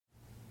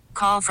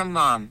call from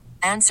mom.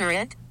 Answer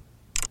it.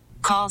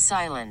 Call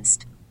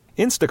silenced.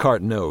 Instacart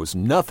knows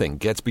nothing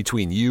gets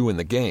between you and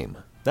the game.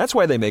 That's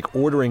why they make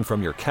ordering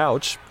from your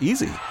couch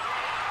easy.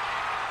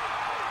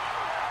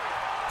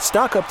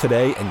 Stock up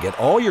today and get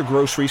all your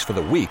groceries for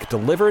the week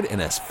delivered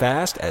in as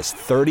fast as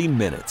 30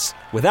 minutes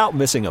without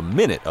missing a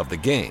minute of the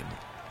game.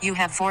 You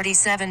have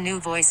 47 new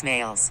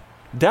voicemails.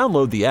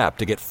 Download the app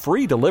to get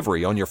free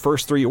delivery on your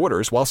first 3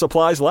 orders while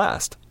supplies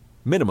last.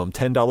 Minimum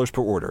 $10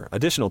 per order.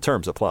 Additional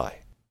terms apply.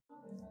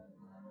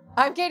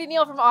 I'm Katie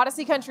Neal from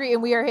Odyssey Country,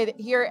 and we are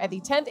here at the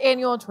 10th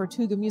Annual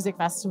Tortuga Music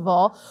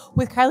Festival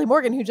with Kylie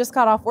Morgan, who just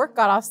got off work,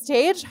 got off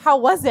stage. How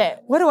was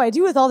it? What do I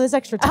do with all this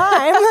extra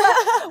time?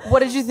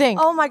 What did you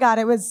think? Oh my God,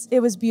 it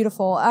was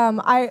beautiful.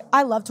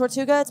 I love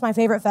Tortuga. It's my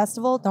favorite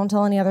festival. Don't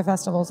tell any other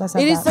festivals I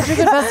said that. It is such a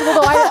good festival,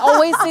 though. I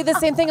always say the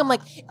same thing. I'm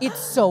like,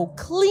 it's so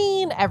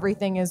clean.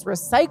 Everything is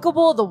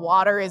recyclable. The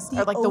water is,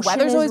 the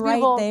weather's always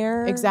beautiful. Right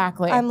there.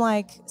 Exactly. I'm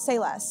like, say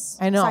less.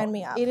 I know. Sign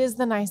me up. It is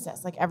the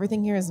nicest. Like,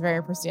 everything here is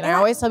very pristine. I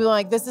always tell people,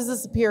 like, this is a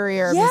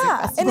superior music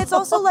festival. And it's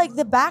also like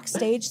the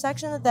backstage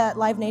section that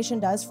Live Nation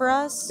does for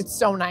us. It's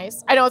so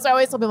nice. I know. So I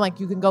always tell people, like,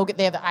 you can go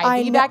they have the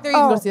IV back there. You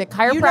can go see the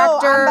chiropractor. You know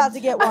I'm about to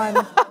get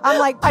one. I'm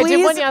like,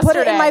 please put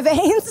it in my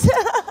veins.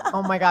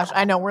 Oh my gosh.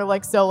 I know. We're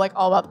like so like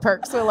all about the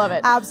perks. We love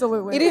it.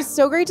 Absolutely. It is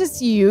so great to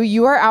see you.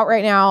 You are out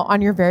right now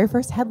on your very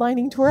first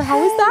headlining tour.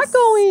 How is that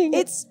going?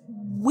 It's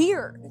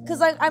weird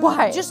because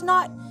I'm just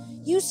not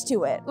used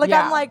to it. Like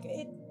I'm like,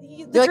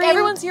 like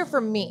everyone's here for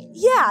me.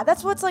 Yeah,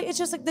 that's what's like. It's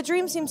just like the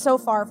dream seems so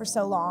far for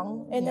so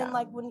long, and then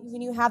like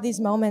when you have these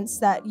moments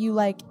that you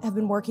like have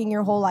been working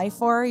your whole life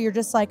for, you're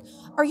just like,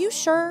 are you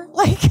sure?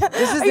 Like,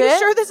 are you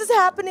sure this is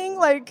happening?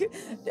 Like,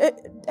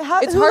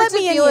 it's hard to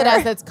feel it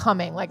as it's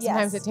coming. Like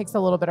sometimes it takes a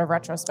little bit of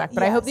retrospect,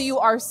 but I hope that you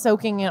are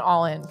soking it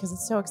all in because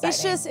it's so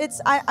exciting.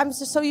 I'm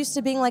just so used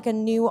to being like a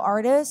new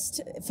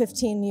artist,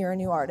 15-year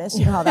new artist.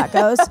 You know how that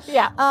goes.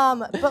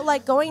 But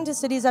like going to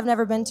cities I've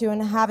never been to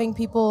and having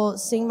people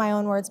sing my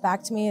own words back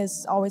to me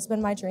has always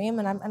been my dream,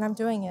 and I'm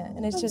doing it,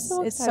 and it's just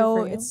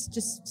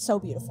so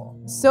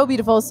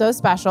beautiful, so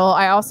special.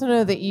 I also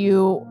know that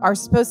you are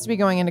supposed to be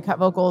going into cut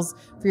vocals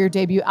for your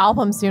debut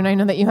album soon. I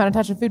know that you had a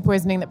touch of food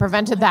poisoning that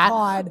prevented that.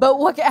 God. But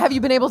what have you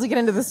been able to get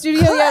into the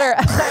studio yet? Or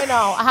I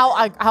know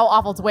how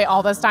awful to wait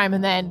all this time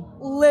and then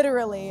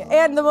literally,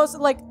 and the most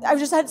like I've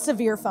just had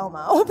severe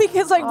FOMO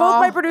because like both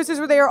my producers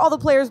were there, all the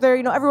players there,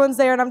 everyone's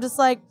there, and I'm just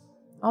like,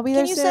 I'll be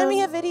there soon. Can you send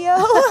me a video?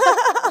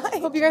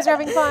 Hope you guys are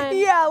having fun.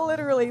 Yeah,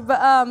 literally.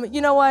 But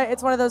you know what?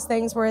 It's one of those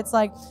things where it's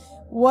like,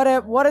 what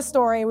a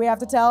story we have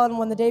to tell, and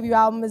when the debut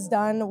album is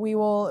done, we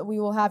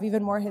will have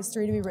even more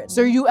history to be written.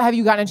 So have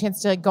you gotten a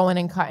chance to like go in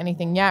and cut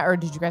anything yet, or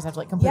did you guys have to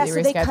like completely reschedule?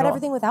 Yeah, so they cut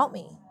everything without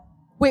me.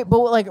 Wait, but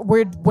like,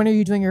 when are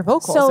you doing your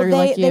vocals? So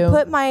they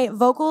put my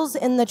vocals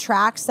in the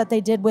tracks that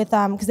they did with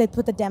because they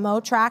put the demo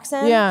tracks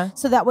in. Yeah.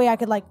 So that way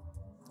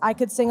I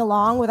could sing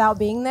along without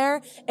being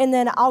there, and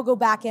then I'll go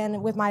back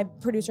in with my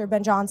producer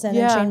Ben Johnson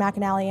and Shane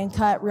McAnally and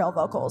cut real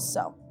vocals.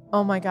 So.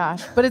 Oh my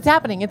gosh! But it's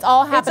happening. It's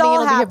all happening.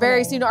 It'll be here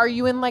very soon. Are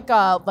you in like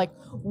a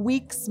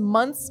weeks,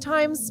 months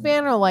time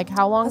span, or like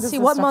how long does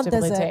this stuff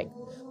typically take?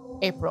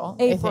 April.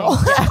 I think.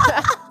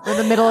 We're in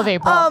the middle of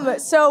April.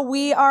 So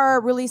we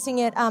are releasing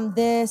it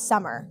this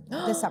summer.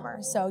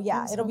 So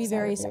yeah, it'll be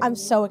very. I'm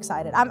so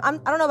excited. I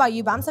don't know about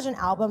you, but I'm such an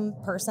album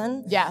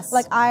person. Yes.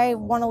 Like I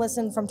want to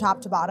listen from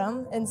top to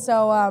bottom, and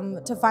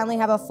so to finally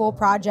have a full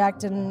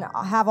project and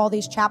have all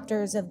these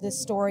chapters of this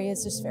story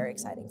is just very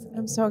exciting for me.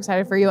 I'm so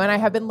excited for you, and I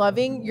have been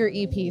loving your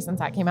EP since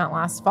that came out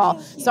last fall.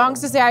 Songs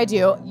to Say I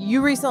Do.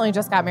 You recently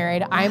just got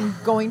married. I'm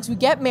going to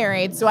get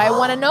married, so I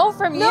want to know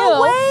from you.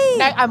 No way.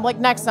 I'm like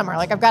next summer.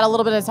 Like I've got a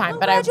little bit of time.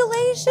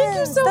 Congratulations. Thank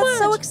you so much. That's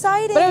so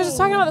exciting. But I was just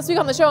talking about this week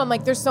on the show. I'm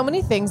like, there's so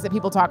many things that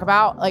people talk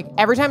about. Like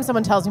every time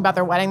someone tells me about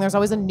their wedding, there's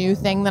always a new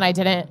thing that I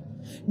didn't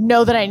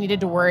know that I needed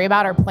to worry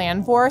about or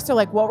plan for. So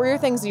like, what were your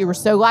things that you were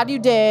so glad you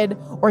did,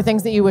 or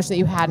things that you wish that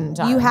you hadn't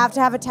done? You have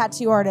to have a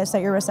tattoo artist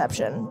at your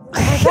reception. Oh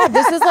my God,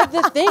 this is like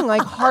the thing.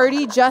 Like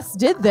Hardy just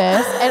did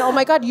this, and oh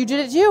my God, you did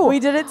it too. We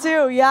did it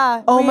too.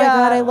 Yeah. Oh my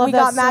God, I love we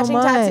that got matching so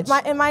much.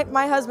 tattoos.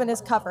 My husband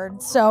is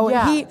covered, so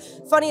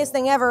funniest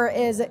thing ever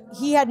is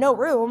he had no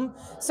room,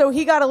 so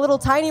he got a little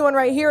tiny one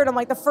right here, and I'm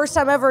like, the first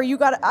time ever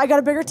I got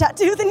a bigger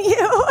tattoo than you.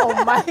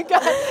 Oh my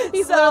God,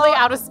 he's literally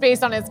out of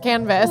space on his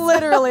canvas.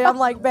 Literally, I'm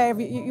like, babe,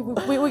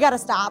 we got to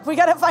stop. We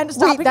got to find a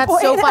stopping point.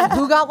 That's so fun.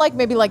 Who got like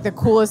maybe like the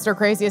coolest or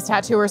craziest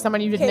tattoo, or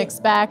someone you didn't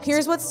expect?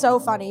 Here's what's so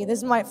funny. This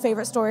is my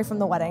favorite story from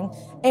the wedding.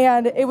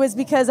 And it was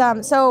because,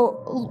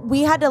 so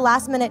we had to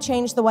last minute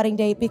change the wedding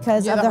date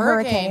because of the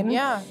hurricane.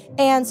 Yeah.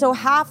 And so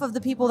half of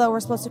the people that were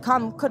supposed to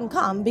come couldn't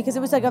come because it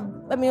was like it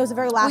was a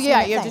very last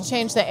minute you thing. have to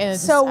change the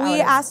So we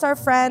asked our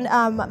friend,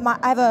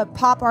 I have a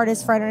pop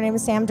artist friend, her name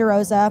is Sam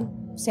DeRosa.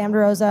 Sam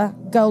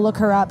DeRosa. Go look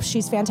her up.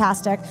 She's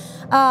fantastic.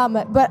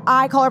 But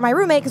I call her my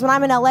roommate because when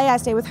I'm in LA, I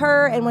stay with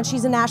her, and when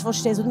she's in Nashville,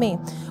 she stays with me.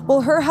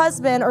 Well, her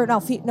husband,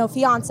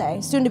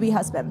 fiance, soon-to-be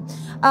husband,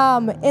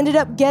 ended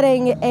up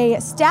getting a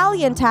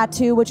stallion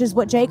tattoo, which is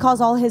what Jay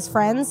calls all his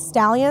friends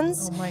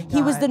stallions. Oh my God.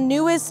 He was the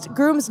newest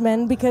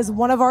groomsman because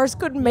one of ours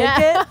couldn't make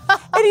it,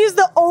 and he's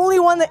the only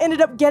one that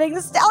ended up getting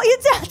the stallion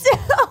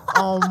tattoo.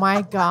 Oh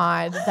my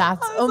God,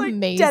 that's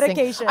amazing.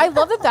 Dedication. I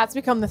love that that's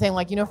become the thing.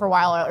 Like, for a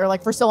while, or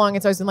like for so long,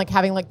 it's always been like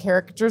having like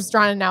characters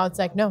drawn, and now it's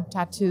like, no,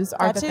 tattoos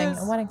are the thing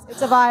at weddings.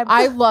 It's a vibe.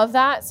 I love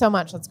that so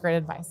much. That's great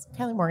advice.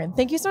 Kylie Morgan,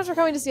 thank you so much for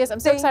coming to see us. I'm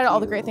so excited all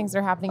the great things that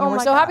are happening. And we're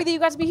so happy that you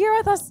got to be here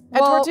with us at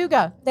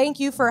Tortuga. Thank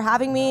you for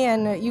having me,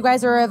 and you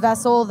guys are a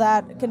vessel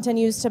that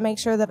continues to make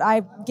sure that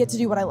I get to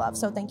do what I love.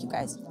 So thank you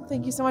guys.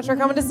 Thank you so much for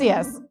coming to see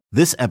us.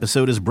 This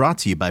episode is brought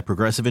to you by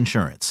Progressive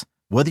Insurance.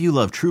 Whether you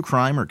love true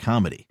crime or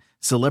comedy,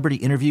 celebrity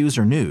interviews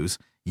or news,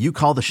 you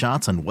call the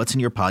shots on what's in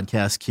your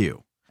podcast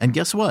queue. And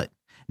guess what?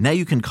 Now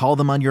you can call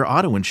them on your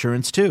auto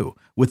insurance too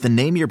with the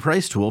Name Your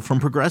Price tool from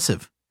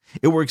Progressive.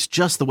 It works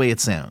just the way it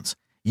sounds.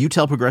 You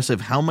tell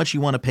Progressive how much you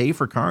want to pay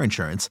for car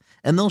insurance,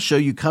 and they'll show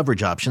you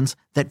coverage options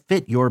that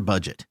fit your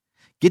budget.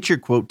 Get your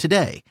quote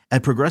today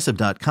at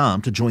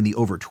Progressive.com to join the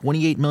over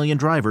 28 million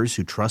drivers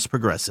who trust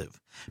Progressive.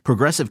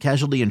 Progressive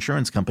Casualty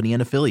Insurance Company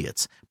and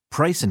Affiliates.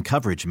 Price and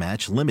coverage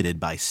match limited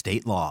by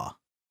state law.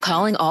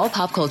 Calling all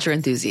pop culture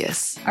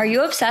enthusiasts. Are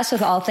you obsessed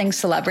with all things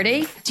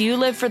celebrity? Do you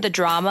live for the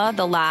drama,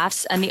 the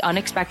laughs, and the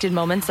unexpected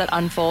moments that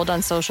unfold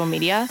on social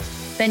media?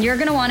 Then you're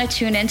going to want to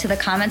tune in to the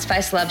Comments by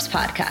Celebs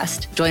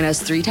podcast. Join us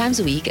 3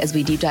 times a week as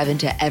we deep dive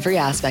into every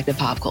aspect of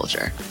pop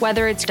culture.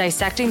 Whether it's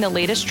dissecting the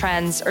latest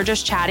trends or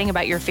just chatting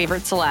about your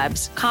favorite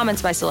celebs,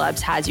 Comments by Celebs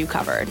has you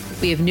covered.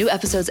 We have new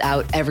episodes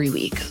out every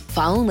week.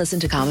 Follow and listen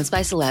to Comments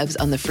by Celebs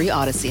on the free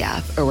Odyssey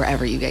app or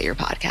wherever you get your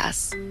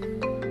podcasts.